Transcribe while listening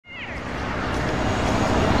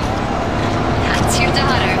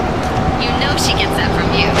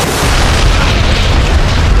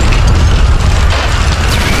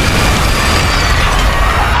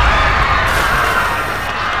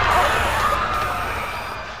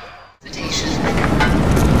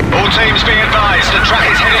Truck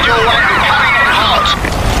is headed your way. We're coming in hot.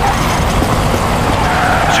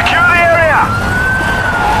 Secure the area!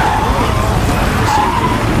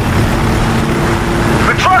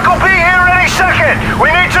 The truck will be here any second! We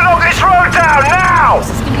need to lock this road down, now!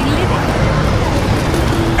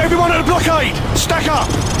 Everyone at the blockade! Stack up!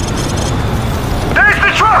 There's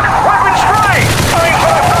the truck! Weapons free! Going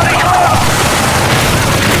for the bloody club!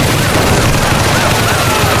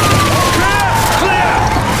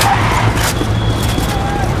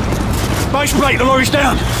 Base plate, the lorry's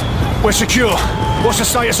down. We're secure. What's the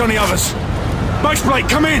status on the others? Base plate,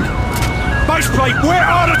 come in! Base plate, where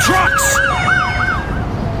are the trucks?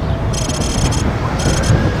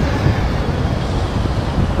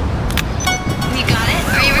 You got it?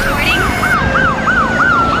 Are you recording?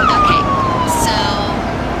 Okay, so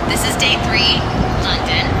this is day 3,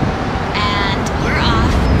 London, and we're off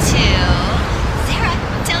to... Sarah,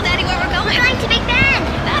 tell Daddy where we're going. We're going to Big Ben!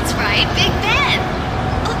 That's right, Big Ben!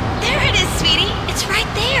 Oh, there it is, sweetie. It's right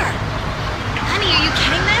there. Honey, are you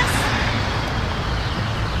getting this?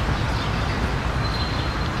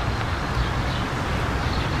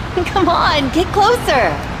 Come on, get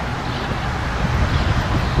closer!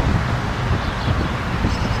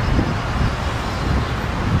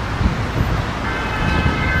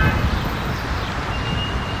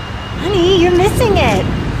 Honey, you're missing it!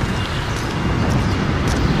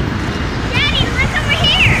 Daddy, look over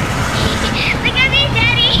here! Look at me,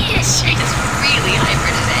 Daddy! She's really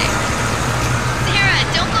hyper today. Sarah,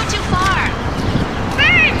 don't go too far.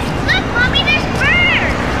 Birds! Look, Mommy, there's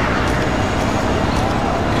birds!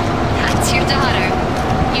 That's your daughter.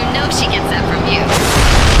 You know she gets that from you.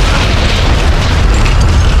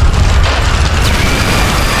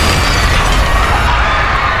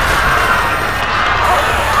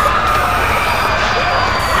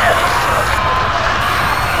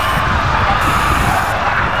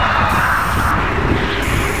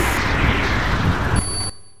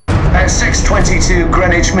 At 6:22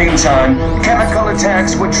 Greenwich Mean Time, chemical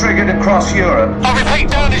attacks were triggered across Europe. I repeat,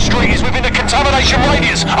 Downing Street is within the contamination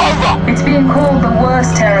radius. Over! It's being called the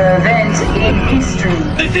worst terror event in history.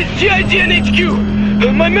 This is GIGN HQ!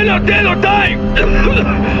 My men are dead or dying!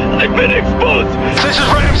 I've been exposed! This is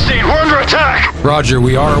Ramstein, we're under attack! Roger,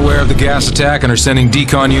 we are aware of the gas attack and are sending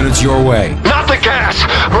decon units your way. Not the gas!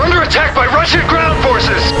 We're under attack by Russian ground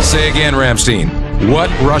forces! Say again, Ramstein.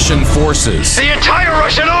 What Russian forces? The entire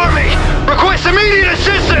Russian army! Request immediate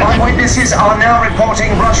assistance! Eyewitnesses are now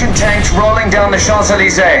reporting Russian tanks rolling down the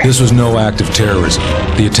Champs-Élysées. This was no act of terrorism.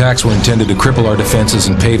 The attacks were intended to cripple our defenses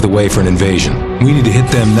and pave the way for an invasion. We need to hit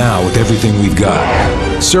them now with everything we've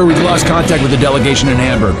got. Sir, we've lost contact with the delegation in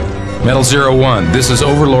Hamburg. Metal 01, this is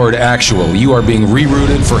Overlord Actual. You are being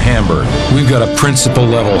rerouted for Hamburg. We've got a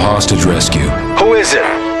principal-level hostage rescue. Who is it?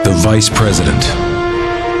 The Vice President.